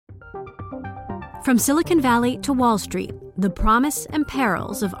From Silicon Valley to Wall Street, the promise and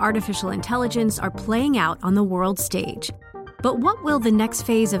perils of artificial intelligence are playing out on the world stage. But what will the next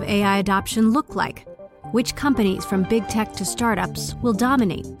phase of AI adoption look like? Which companies, from big tech to startups, will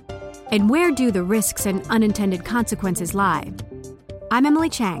dominate? And where do the risks and unintended consequences lie? I'm Emily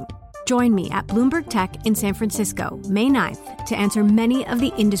Chang. Join me at Bloomberg Tech in San Francisco, May 9th, to answer many of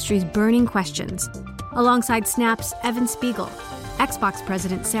the industry's burning questions, alongside Snap's Evan Spiegel, Xbox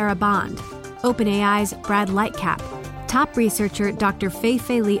President Sarah Bond, OpenAI's Brad Lightcap, top researcher Dr.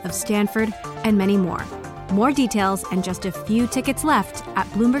 Fei Li of Stanford, and many more. More details and just a few tickets left at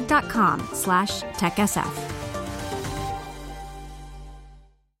Bloomberg.com/TechSF.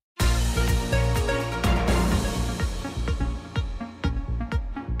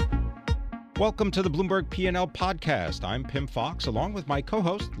 Welcome to the Bloomberg P&L podcast. I'm Pim Fox, along with my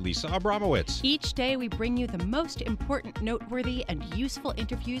co-host, Lisa Abramowitz. Each day, we bring you the most important, noteworthy, and useful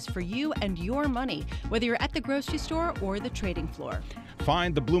interviews for you and your money, whether you're at the grocery store or the trading floor.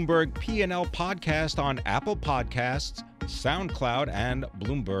 Find the Bloomberg P&L podcast on Apple Podcasts, SoundCloud, and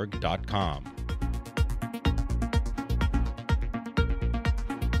Bloomberg.com.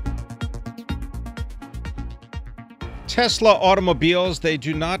 Tesla automobiles, they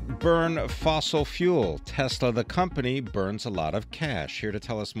do not burn fossil fuel. Tesla, the company, burns a lot of cash. Here to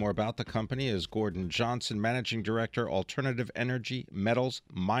tell us more about the company is Gordon Johnson, Managing Director, Alternative Energy, Metals,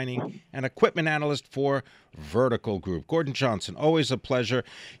 Mining, and Equipment Analyst for Vertical Group. Gordon Johnson, always a pleasure.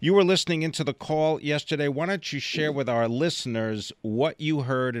 You were listening into the call yesterday. Why don't you share with our listeners what you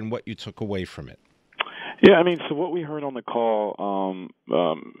heard and what you took away from it? Yeah, so what we heard on the call,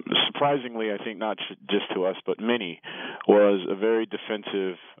 surprisingly, I think not just to us, but many, was a very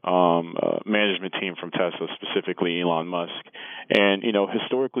defensive management team from Tesla, specifically Elon Musk. And,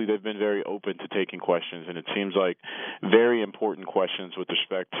 historically, they've been very open to taking questions, and it seems like very important questions with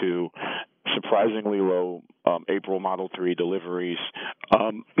respect to surprisingly low April Model 3 deliveries,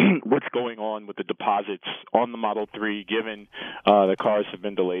 what's going on with the deposits on the Model 3, given the cars have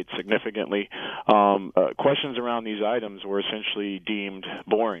been delayed significantly. Questions around these items were essentially deemed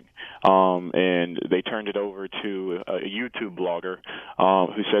boring, and they turned it over to a YouTube blogger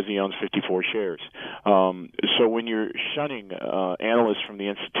who says he owns 54 shares. So when you're shunning analysts from the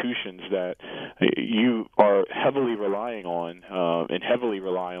institutions that you are heavily relying on and heavily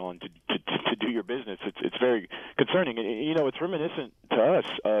rely on to do your business, it's very concerning. And, it's reminiscent to us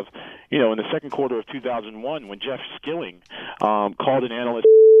of, in the second quarter of 2001 when Jeff Skilling called an analyst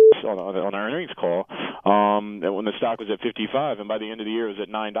on our earnings call when the stock was at 55, and by the end of the year it was at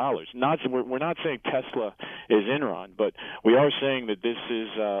 $9. We're not saying Tesla is Enron, but we are saying that this is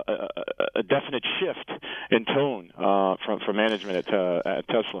a definite shift in tone from management at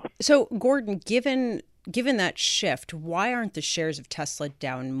Tesla. So, Gordon, given that shift, why aren't the shares of Tesla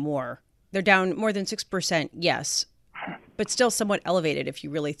down more? They're down more than 6%, yes, but still somewhat elevated if you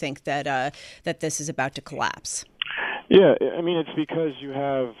really think that this is about to collapse. Yeah, it's because you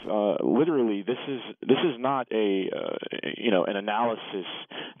have literally this is not an analysis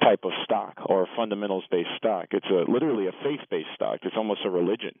type of stock or a fundamentals based stock. It's literally a faith based stock. It's almost a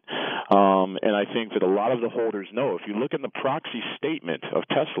religion, and I think that a lot of the holders know. If you look in the proxy statement of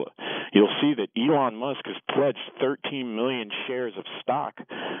Tesla, you'll see that Elon Musk has pledged 13 million shares of stock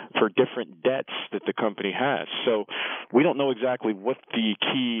for different debts that the company has. So we don't know exactly what the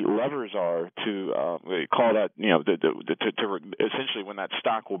key levers are to call that, to essentially when that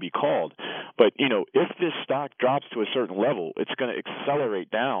stock will be called. But, if this stock drops to a certain level, it's going to accelerate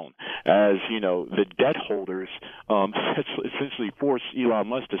down as, the debt holders essentially force Elon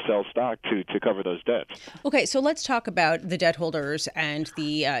Musk to sell stock to cover those debts. Okay, so let's talk about the debt holders and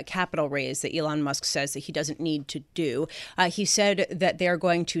the capital raise that Elon Musk says that he doesn't need to do. He said that they're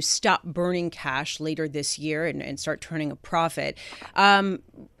going to stop burning cash later this year and start turning a profit. How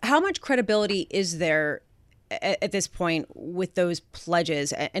much credibility is there at this point with those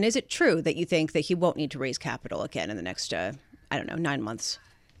pledges? And is it true that you think that he won't need to raise capital again in the next, 9 months?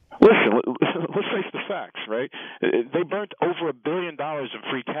 Listen, let's face the facts, right? They burnt over $1 billion of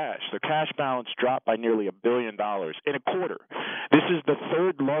free cash. Their cash balance dropped by nearly $1 billion in a quarter. This is the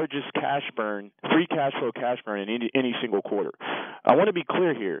third largest free cash flow cash burn in any single quarter. I want to be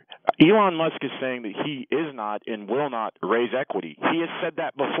clear here. Elon Musk is saying that he is not and will not raise equity. He has said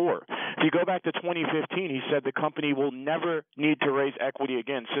that before. If you go back to 2015, he said the company will never need to raise equity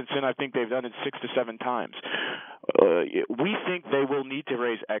again. Since then, I think they've done it 6 to 7 times. We think they will need to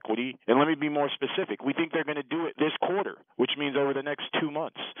raise equity, and let me be more specific. We think they're going to do it this quarter, which means over the next 2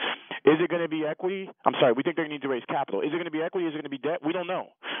 months. Is it going to be equity? I'm sorry, we think they need to raise capital. Is it going to be equity? Is it going to be debt? We don't know.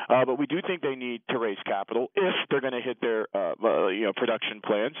 But we do think they need to raise capital if they're going to hit their production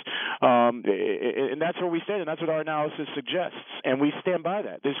plans. And that's where we stand, and that's what our analysis suggests. And we stand by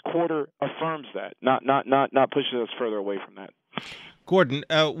that. This quarter affirms that, not pushes us further away from that. Gordon,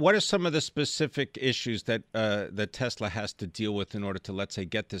 what are some of the specific issues that that Tesla has to deal with in order to, let's say,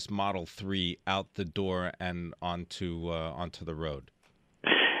 get this Model 3 out the door and onto the road?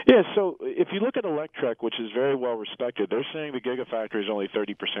 Yeah, so if you look at Electrek, which is very well respected, they're saying the Gigafactory is only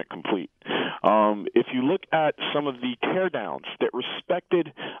 30% complete. If you look at some of the teardowns that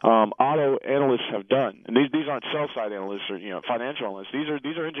respected auto analysts have done, and these aren't sell-side analysts or financial analysts,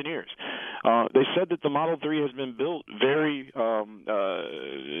 these are engineers. They said that the Model 3 has been built very, I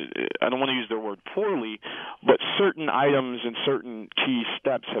don't want to use their word poorly, but certain items and certain key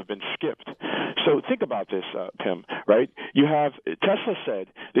steps have been skipped. So think about this, Pim, right? You have, Tesla said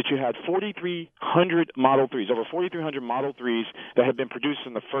that you had 4,300 Model 3s, over 4,300 Model 3s that had been produced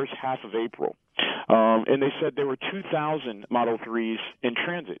in the first half of April. And they said there were 2,000 Model 3s in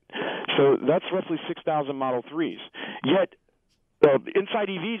transit. So that's roughly 6,000 Model 3s. Yet, Inside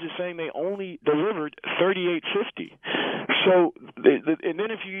EVs is saying they only delivered 3,850. So, and then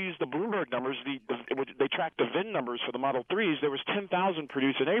if you use the Bloomberg numbers, they track the VIN numbers for the Model 3s, there was 10,000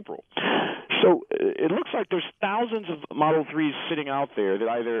 produced in April. So it looks like there's thousands of Model 3s sitting out there that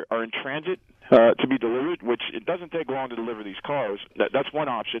either are in transit to be delivered, which it doesn't take long to deliver these cars. That's one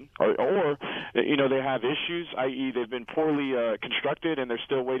option. Or they have issues, i.e. they've been poorly constructed and they're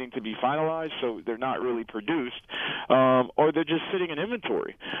still waiting to be finalized, so they're not really produced, or they're just sitting in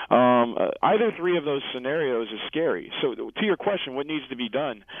inventory. Either three of those scenarios is scary. So to your question, what needs to be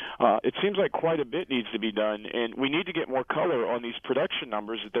done? It seems like quite a bit needs to be done, and we need to get more color on these production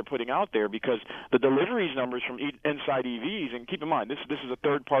numbers that they're putting out there, because the deliveries numbers from Inside EVs, and keep in mind, this is a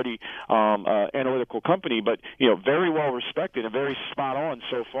third-party analytical company, but very well respected and very spot on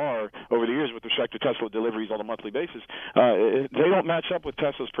so far over the years with respect to Tesla deliveries on a monthly basis. They don't match up with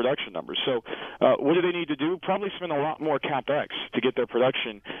Tesla's production numbers. So what do they need to do? Probably spend a lot more CapEx to get their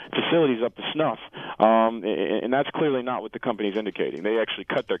production facilities up to snuff, and that's clearly not what the company's indicating. They actually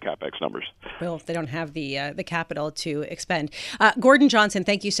cut their CapEx numbers. Well, they don't have the capital to expend. Gordon Johnson,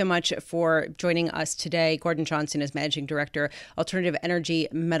 thank you so much for joining us today. Gordon Johnson is Managing Director, Alternative Energy,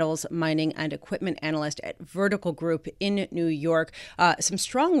 Metals, Mining, and Equipment Analyst at Vertical Group in New York. Some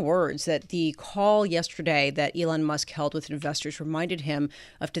strong words that the call yesterday that Elon Musk held with investors reminded him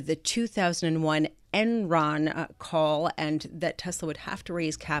of the 2001 Enron call, and that Tesla would have to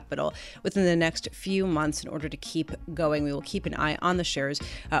raise capital within the next few months in order to keep going. We will keep an eye on the shares,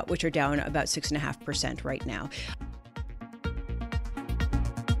 which are down about 6.5% right now.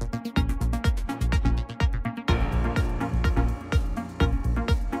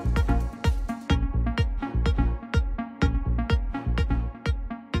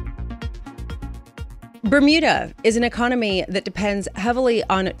 Bermuda is an economy that depends heavily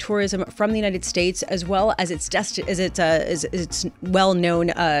on tourism from the United States, as well as its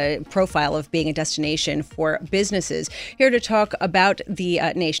well-known profile of being a destination for businesses. Here to talk about the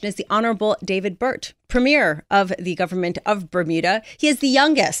nation is the Honorable David Burt, Premier of the government of Bermuda. He is the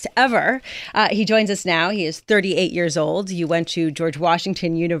youngest ever. He joins us now. He is 38 years old. You went to George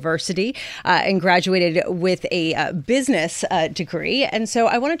Washington University and graduated with a business degree. And so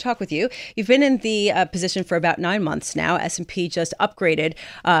I want to talk with you. You've been in the position for about 9 months now. S&P just upgraded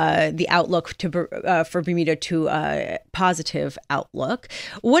the outlook for Bermuda to a positive outlook.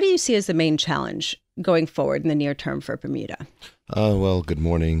 What do you see as the main challenge going forward in the near term for Bermuda? Well, good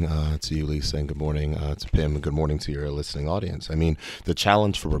morning to you, Lisa, and good morning to Pim, and good morning to your listening audience. I mean, the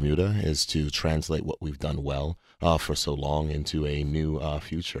challenge for Bermuda is to translate what we've done well for so long into a new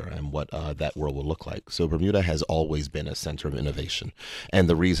future and what that world will look like. So Bermuda has always been a center of innovation. And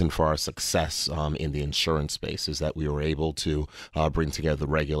the reason for our success in the insurance space is that we were able to bring together the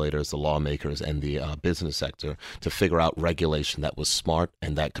regulators, the lawmakers, and the business sector to figure out regulation that was smart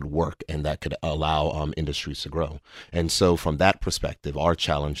and that could work and that could allow industries to grow. And so from that perspective, our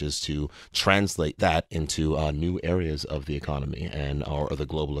challenge is to translate that into new areas of the economy and or the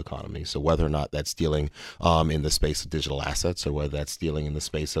global economy. So whether or not that's dealing in the space of digital assets, or whether that's dealing in the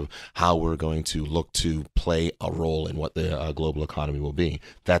space of how we're going to look to play a role in what the global economy will be,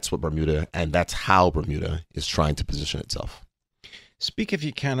 that's what Bermuda, and that's how Bermuda is trying to position itself. Speak, if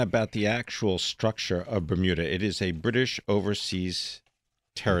you can, about the actual structure of Bermuda. It is a British overseas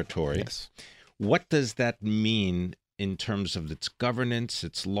territory. Yes. What does that mean in terms of its governance,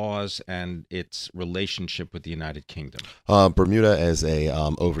 its laws, and its relationship with the United Kingdom? Bermuda, as a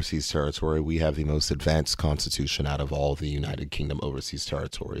overseas territory, we have the most advanced constitution out of all the United Kingdom overseas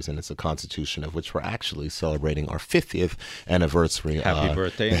territories, and it's a constitution of which we're actually celebrating our 50th anniversary. Happy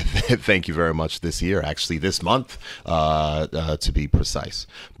birthday. Thank you very much. This year, actually this month, to be precise.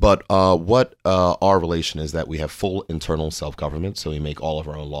 But what our relation is that we have full internal self-government, so we make all of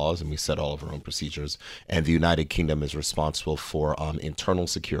our own laws and we set all of our own procedures, and the United Kingdom is responsible for internal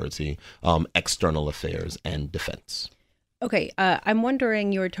security, external affairs, and defense. Okay, I'm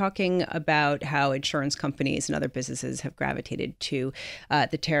wondering, you were talking about how insurance companies and other businesses have gravitated to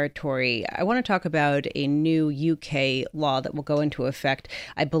the territory. I want to talk about a new UK law that will go into effect,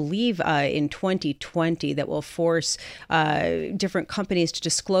 I believe, in 2020, that will force different companies to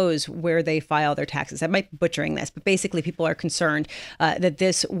disclose where they file their taxes. I might be butchering this, but basically people are concerned that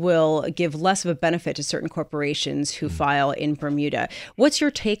this will give less of a benefit to certain corporations who file in Bermuda. What's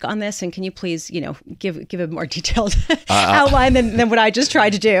your take on this? And can you please, give a more detailed outline than what I just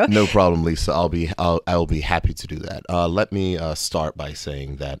tried to do? No problem, Lisa. I'll be happy to do that. Let me start by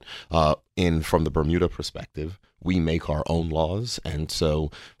saying that from the Bermuda perspective, we make our own laws. And so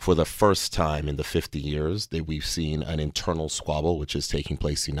for the first time in the 50 years that we've seen an internal squabble, which is taking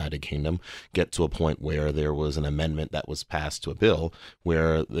place in the United Kingdom, get to a point where there was an amendment that was passed to a bill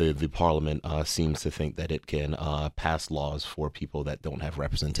where the Parliament seems to think that it can pass laws for people that don't have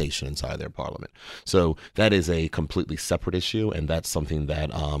representation inside their Parliament. So that is a completely separate issue, and that's something that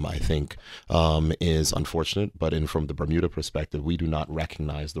I think is unfortunate. But from the Bermuda perspective, we do not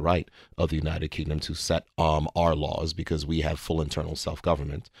recognize the right of the United Kingdom to set our laws, because we have full internal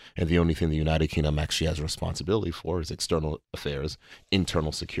self-government, and the only thing the United Kingdom actually has a responsibility for is external affairs,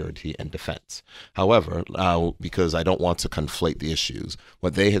 internal security, and defense. However, because I don't want to conflate the issues,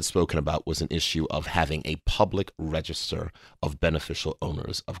 what they had spoken about was an issue of having a public register of beneficial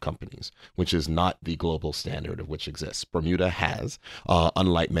owners of companies, which is not the global standard of which exists. Bermuda has,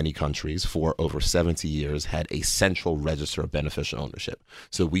 unlike many countries, for over 70 years had a central register of beneficial ownership.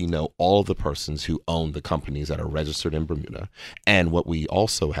 So we know all of the persons who own the companies that are registered in Bermuda. And what we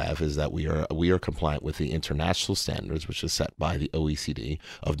also have is that we are compliant with the international standards, which is set by the OECD,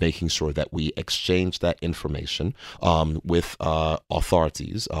 of making sure that we exchange that information with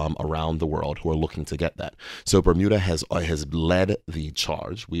authorities around the world who are looking to get that. So Bermuda has led the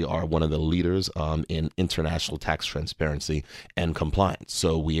charge. We are one of the leaders in international tax transparency and compliance.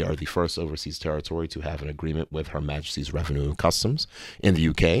 So we are the first overseas territory to have an agreement with Her Majesty's Revenue and Customs in the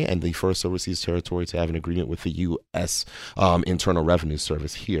UK, and the first overseas territory to have an agreement with the U.S. Internal Revenue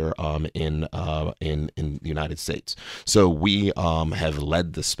Service here in the United States. So we have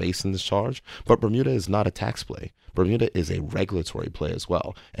led the space in this charge, but Bermuda is not a tax play. Bermuda is a regulatory play as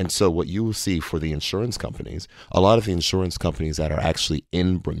well. And so what you will see for the insurance companies, a lot of the insurance companies that are actually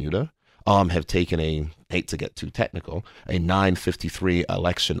in Bermuda have taken hate to get too technical, a 953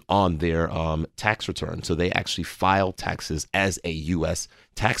 election on their tax return. So they actually file taxes as a U.S.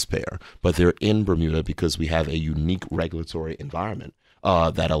 taxpayer, but they're in Bermuda because we have a unique regulatory environment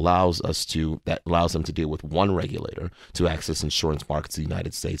that allows them to deal with one regulator to access insurance markets in the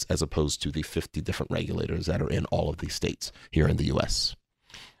United States, as opposed to the 50 different regulators that are in all of these states here in the U.S.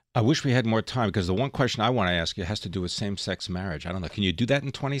 I wish we had more time, because the one question I want to ask you has to do with same-sex marriage. I don't know. Can you do that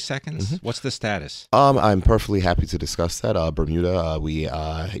in 20 seconds? Mm-hmm. What's the status? I'm perfectly happy to discuss that. Bermuda, we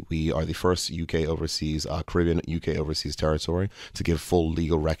are the first Caribbean UK overseas territory to give full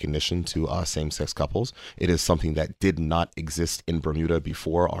legal recognition to same-sex couples. It is something that did not exist in Bermuda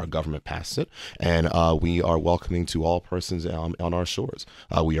before our government passed it, and we are welcoming to all persons on our shores.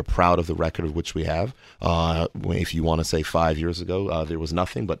 We are proud of the record of which we have. If you want to say 5 years ago, there was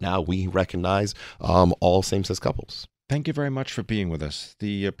nothing, but now we recognize all same-sex couples. Thank you very much for being with us.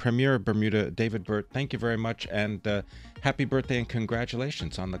 The Premier of Bermuda, David Burt, thank you very much, and happy birthday and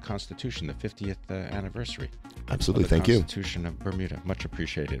congratulations on the Constitution, the 50th anniversary. Absolutely, thank you. Constitution of Bermuda, much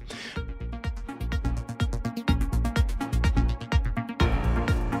appreciated.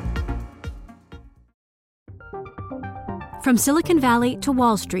 From Silicon Valley to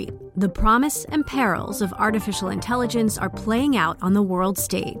Wall Street, the promise and perils of artificial intelligence are playing out on the world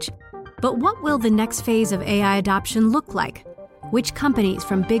stage. But what will the next phase of AI adoption look like? Which companies,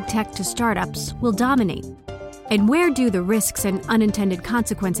 from big tech to startups, will dominate? And where do the risks and unintended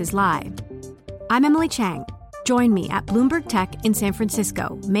consequences lie? I'm Emily Chang. Join me at Bloomberg Tech in San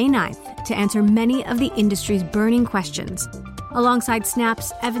Francisco, May 9th, to answer many of the industry's burning questions, alongside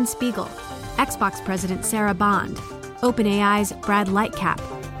Snap's Evan Spiegel, Xbox President Sarah Bond, OpenAI's Brad Lightcap,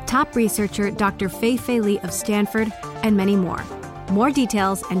 top researcher Dr. Fei-Fei Li of Stanford, and many more. More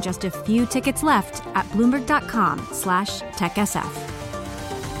details and just a few tickets left at Bloomberg.com/TechSF.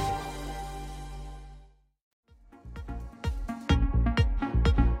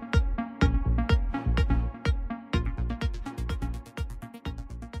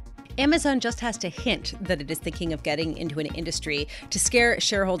 Amazon just has to hint that it is thinking of getting into an industry to scare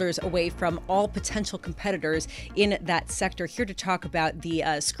shareholders away from all potential competitors in that sector. Here to talk about the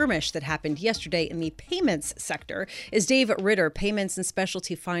skirmish that happened yesterday in the payments sector is Dave Ritter, payments and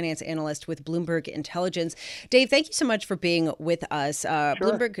specialty finance analyst with Bloomberg Intelligence. Dave, thank you so much for being with us. Sure.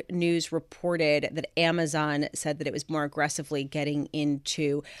 Bloomberg News reported that Amazon said that it was more aggressively getting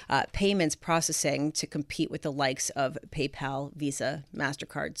into payments processing to compete with the likes of PayPal, Visa,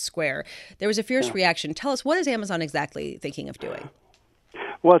 MasterCard, Square. There was a fierce reaction. Tell us, what is Amazon exactly thinking of doing?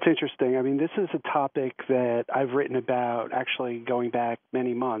 Well, it's interesting. I mean, this is a topic that I've written about actually going back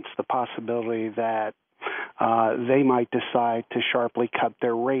many months, the possibility that they might decide to sharply cut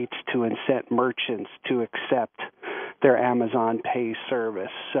their rates to incent merchants to accept their Amazon Pay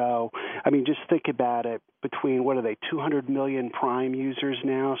service. So, I mean, just think about it. Between, 200 million Prime users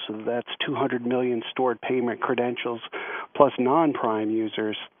now, so that's 200 million stored payment credentials, plus non-Prime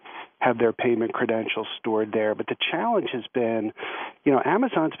users have their payment credentials stored there. But the challenge has been,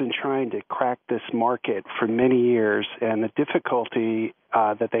 Amazon's been trying to crack this market for many years, and the difficulty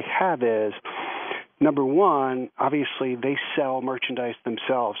that they have is, number one, obviously they sell merchandise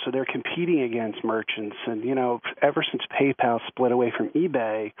themselves, so they're competing against merchants. And, ever since PayPal split away from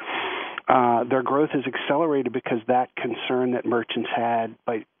eBay, their growth has accelerated because that concern that merchants had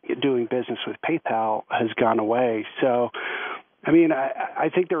by doing business with PayPal has gone away. So, I mean, I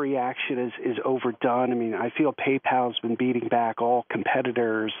think the reaction is overdone. I mean, I feel PayPal's been beating back all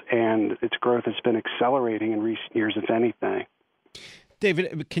competitors, and its growth has been accelerating in recent years, if anything.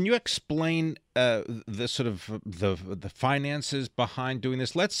 David, can you explain the sort of the finances behind doing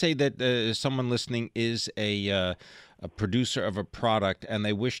this? Let's say that someone listening is a producer of a product and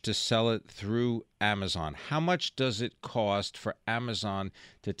they wish to sell it through Amazon. How much does it cost for Amazon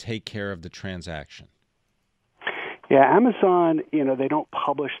to take care of the transaction? Yeah, Amazon, they don't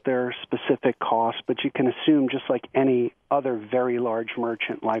publish their specific costs, but you can assume just like any other very large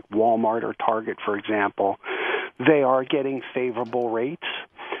merchant like Walmart or Target, for example, they are getting favorable rates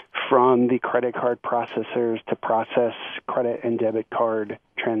from the credit card processors to process credit and debit card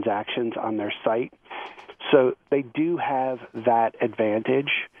transactions on their site. So they do have that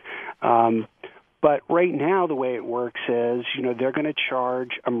advantage. But right now, the way it works is, they're going to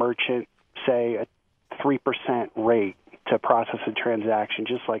charge a merchant, say, a 3% rate to process a transaction,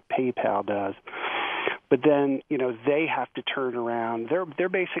 just like PayPal does. But then, they have to turn around. They're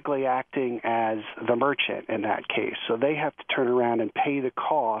basically acting as the merchant in that case. So they have to turn around and pay the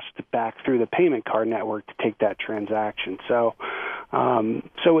cost back through the payment card network to take that transaction. So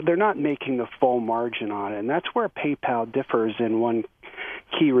they're not making the full margin on it. And that's where PayPal differs in one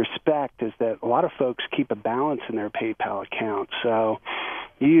key respect, is that a lot of folks keep a balance in their PayPal account. So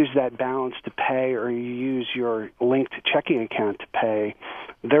you use that balance to pay, or you use your linked checking account to pay,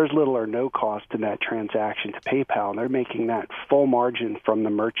 there's little or no cost in that transaction to PayPal, and they're making that full margin from the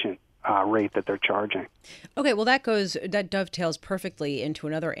merchant rate that they're charging. Okay, well, that dovetails perfectly into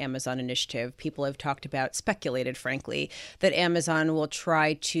another Amazon initiative. People have talked about, speculated, frankly, that Amazon will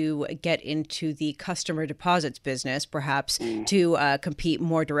try to get into the customer deposits business, perhaps to compete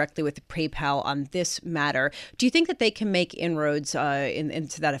more directly with PayPal on this matter. Do you think that they can make inroads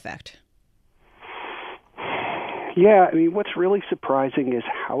into that effect? Yeah, I mean, what's really surprising is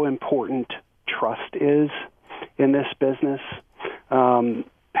how important trust is in this business.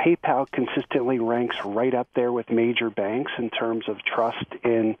 PayPal consistently ranks right up there with major banks in terms of trust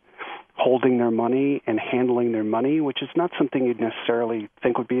in holding their money and handling their money, which is not something you'd necessarily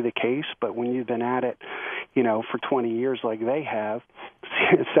think would be the case. But when you've been at it, for 20 years like they have,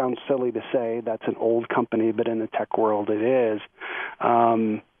 it sounds silly to say that's an old company, but in the tech world it is.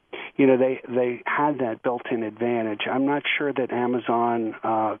 They had that built-in advantage. I'm not sure that Amazon,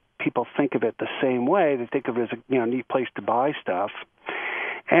 people think of it the same way. They think of it as a neat place to buy stuff.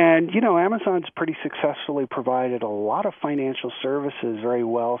 And, Amazon's pretty successfully provided a lot of financial services very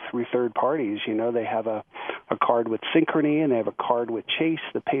well through third parties. They have a card with Synchrony, and they have a card with Chase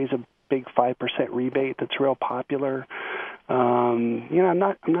that pays a big 5% rebate that's real popular. I'm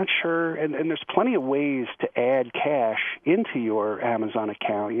not sure, and there's plenty of ways to add cash into your Amazon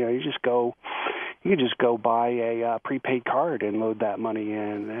account. You can just go buy a prepaid card and load that money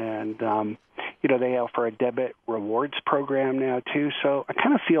in, and they offer a debit rewards program now too. So I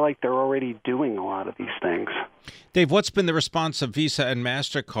kind of feel like they're already doing a lot of these things. Dave, what's been the response of Visa and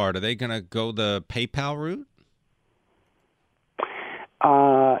MasterCard? Are they going to go the PayPal route?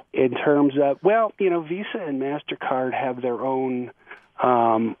 In terms of, well, Visa and MasterCard have their own,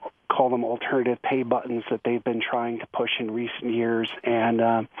 call them alternative pay buttons that they've been trying to push in recent years,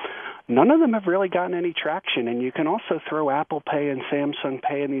 and none of them have really gotten any traction. And you can also throw Apple Pay and Samsung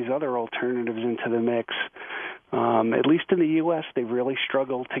Pay and these other alternatives into the mix. At least in the U.S., they've really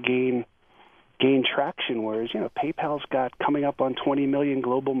struggled to gain traction, whereas, PayPal's got coming up on 20 million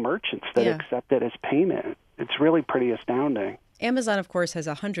global merchants that accept it as payment. It's really pretty astounding. Amazon, of course, has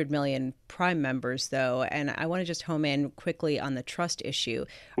 100 million Prime members, though, and I want to just home in quickly on the trust issue.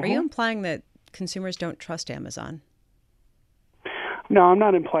 Are you implying that consumers don't trust Amazon? No, I'm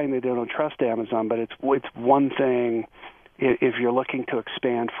not implying they don't trust Amazon, but it's one thing if you're looking to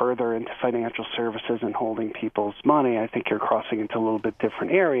expand further into financial services and holding people's money. I think you're crossing into a little bit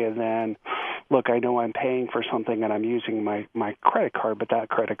different area than, look, I know I'm paying for something and I'm using my credit card, but that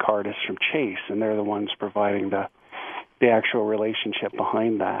credit card is from Chase, and they're the ones providing the actual relationship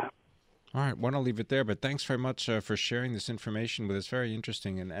behind that. All right, well, I'll leave it there, but thanks very much for sharing this information with us. Very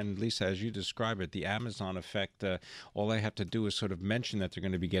interesting. And Lisa, as you describe it, the Amazon effect, all I have to do is sort of mention that they're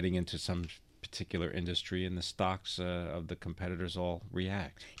going to be getting into some particular industry, and the stocks of the competitors all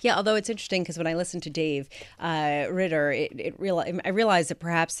react. Yeah, although it's interesting because when I listened to Dave Ritter, I realized that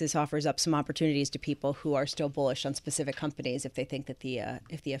perhaps this offers up some opportunities to people who are still bullish on specific companies if they think that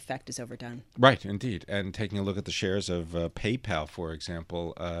if the effect is overdone. Right, indeed. And taking a look at the shares of PayPal, for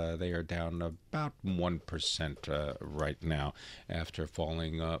example, they are down about 1% right now after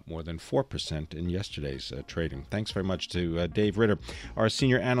falling more than 4% in yesterday's trading. Thanks very much to Dave Ritter, our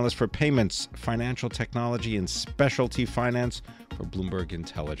senior analyst for payments, financial technology, and specialty finance for Bloomberg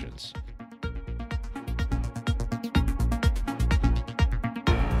Intelligence.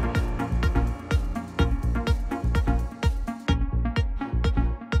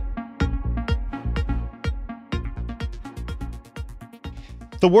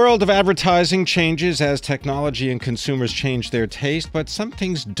 The world of advertising changes as technology and consumers change their taste, but some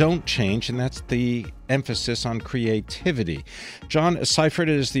things don't change, and that's the emphasis on creativity. John Seifert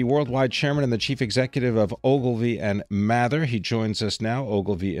is the worldwide chairman and the chief executive of Ogilvy and Mather. He joins us now.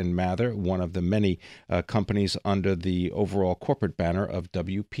 Ogilvy and Mather, one of the many companies under the overall corporate banner of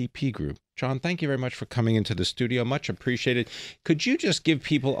WPP Group. John, thank you very much for coming into the studio. Much appreciated. Could you just give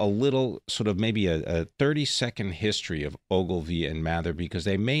people a little sort of maybe a 30-second history of Ogilvy and Mather, because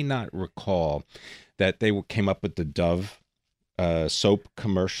they may not recall that they came up with the Dove soap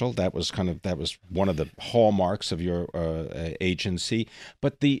commercial. That was one of the hallmarks of your agency.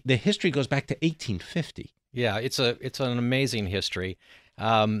 But the history goes back to 1850. Yeah, it's an amazing history.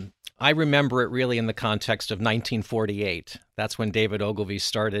 I remember it really in the context of 1948. That's when David Ogilvy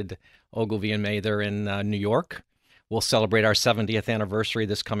started Ogilvy and Mather in New York. We'll celebrate our 70th anniversary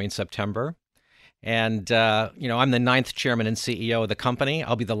this coming September. And, I'm the 9th chairman and CEO of the company.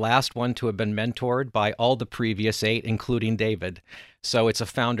 I'll be the last one to have been mentored by all the previous 8, including David. So it's a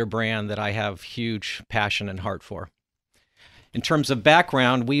founder brand that I have huge passion and heart for. In terms of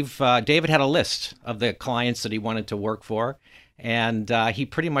background, David had a list of the clients that he wanted to work for. And he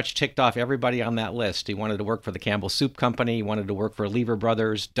pretty much ticked off everybody on that list. He wanted to work for the Campbell Soup Company. He wanted to work for Lever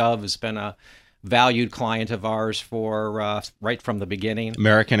Brothers. Dove has been a valued client of ours for right from the beginning.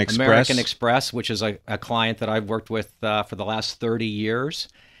 American Express, which is a client that I've worked with for the last 30 years.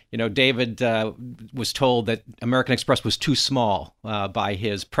 David was told that American Express was too small by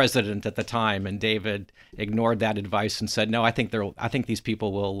his president at the time, and David ignored that advice and said, "No, I think these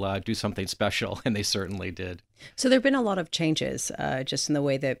people will do something special," and they certainly did. So there have been a lot of changes just in the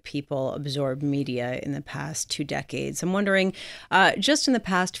way that people absorb media in the past 2 decades. I'm wondering, just in the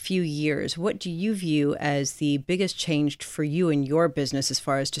past few years, what do you view as the biggest change for you in your business as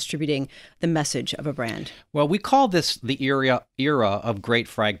far as distributing the message of a brand? Well, we call this the era of great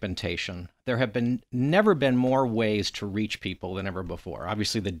fragmentation. There have never been more ways to reach people than ever before.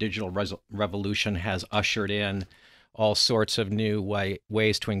 Obviously, the digital revolution has ushered in all sorts of new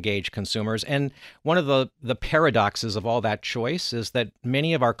ways to engage consumers. And one of the paradoxes of all that choice is that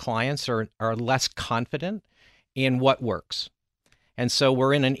many of our clients are less confident in what works. And so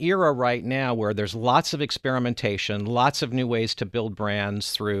we're in an era right now where there's lots of experimentation, lots of new ways to build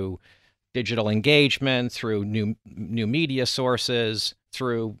brands through digital engagement, through new media sources,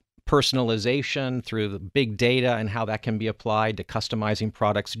 through personalization, through the big data and how that can be applied to customizing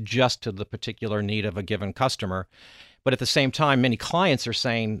products just to the particular need of a given customer. But at the same time, many clients are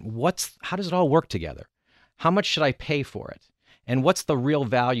saying, how does it all work together? How much should I pay for it? And what's the real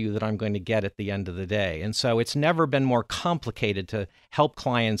value that I'm going to get at the end of the day? And so it's never been more complicated to help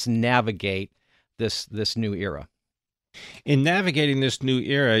clients navigate this new era. In navigating this new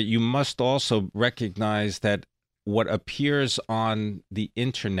era, you must also recognize that what appears on the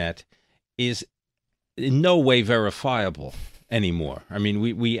internet is in no way verifiable anymore. I mean,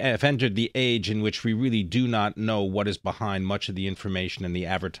 we have entered the age in which we really do not know what is behind much of the information and the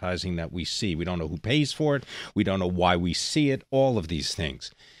advertising that we see. We don't know who pays for it. We don't know why we see it, all of these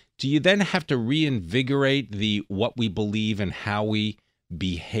things. Do you then have to reinvigorate the what we believe and how we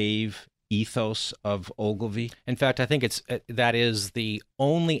behave ethos of Ogilvy? In fact, I think that is the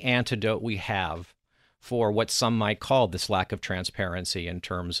only antidote we have for what some might call this lack of transparency in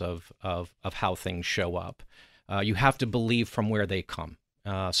terms of how things show up. You have to believe from where they come.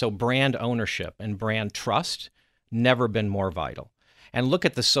 So brand ownership and brand trust never been more vital. And look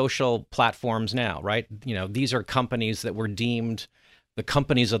at the social platforms now, right? You know, these are companies that were deemed the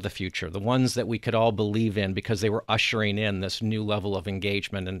companies of the future, the ones that we could all believe in because they were ushering in this new level of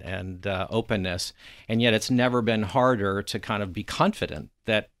engagement and openness. And yet it's never been harder to kind of be confident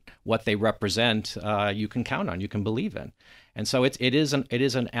that what they represent, you can count on, you can believe in. And so it is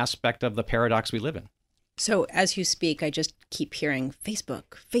an aspect of the paradox we live in. So as you speak, I just keep hearing Facebook,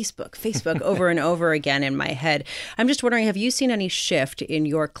 Facebook, Facebook over and over again in my head. I'm just wondering, have you seen any shift in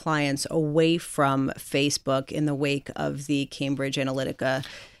your clients away from Facebook in the wake of the Cambridge Analytica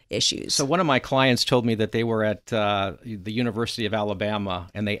issues? So one of my clients told me that they were at the University of Alabama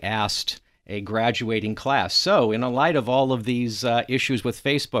and they asked a graduating class, so in the light of all of these issues with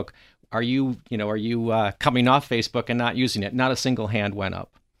Facebook, are you coming off Facebook and not using it? Not a single hand went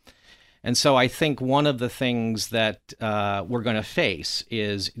up. And so I think one of the things that we're going to face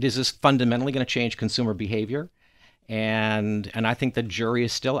is this fundamentally going to change consumer behavior? And I think the jury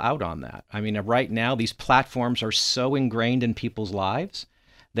is still out on that. I mean, right now, these platforms are so ingrained in people's lives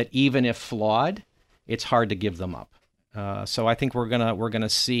that even if flawed, it's hard to give them up. So I think we're gonna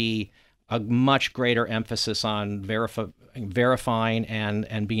see a much greater emphasis on verifying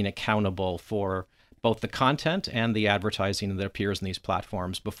and being accountable for both the content and the advertising that appears in these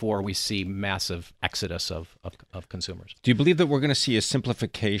platforms before we see massive exodus of consumers. Do you believe that we're going to see a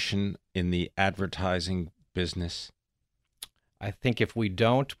simplification in the advertising business? I think if we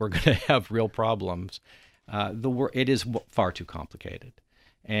don't, we're going to have real problems. It is far too complicated.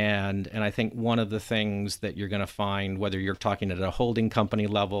 And I think one of the things that you're going to find, whether you're talking at a holding company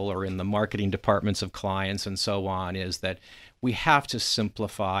level or in the marketing departments of clients and so on, is that we have to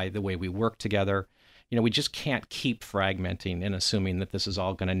simplify the way we work together. You know, we just can't keep fragmenting and assuming that this is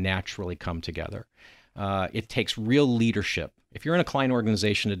all going to naturally come together. It takes real leadership. If you're in a client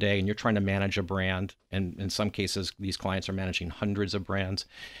organization today and you're trying to manage a brand, and in some cases these clients are managing hundreds of brands,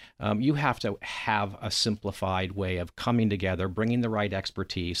 you have to have a simplified way of coming together, bringing the right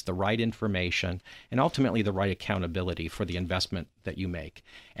expertise, the right information, and ultimately the right accountability for the investment that you make.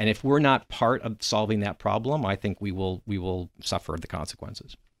 And if we're not part of solving that problem, I think we will suffer the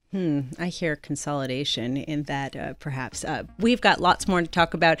consequences. I hear consolidation in that, perhaps. We've got lots more to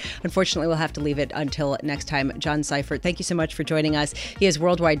talk about. Unfortunately, we'll have to leave it until next time. John Seifert, thank you so much for joining us. He is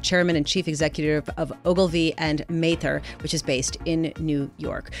worldwide chairman and chief executive of Ogilvy and Mather, which is based in New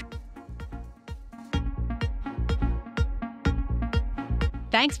York.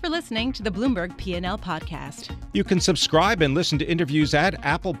 Thanks for listening to the Bloomberg P&L podcast. You can subscribe and listen to interviews at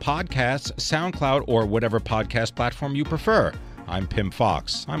Apple Podcasts, SoundCloud, or whatever podcast platform you prefer. I'm Pim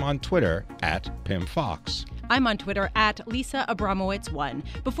Fox. I'm on Twitter at Pim Fox. I'm on Twitter at Lisa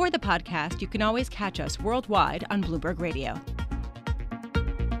Abramowitz1. Before the podcast, you can always catch us worldwide on Bloomberg Radio.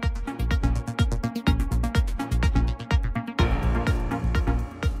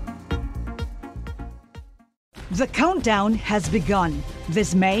 The countdown has begun.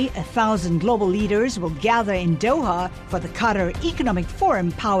 This May, 1,000 global leaders will gather in Doha for the Qatar Economic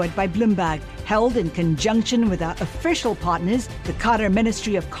Forum powered by Bloomberg, held in conjunction with our official partners, the Qatar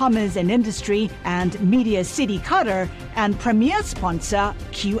Ministry of Commerce and Industry and Media City Qatar, and premier sponsor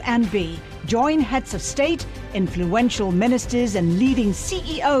QNB. Join heads of state, influential ministers, and leading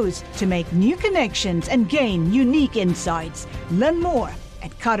CEOs to make new connections and gain unique insights. Learn more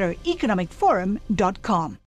at QatarEconomicForum.com.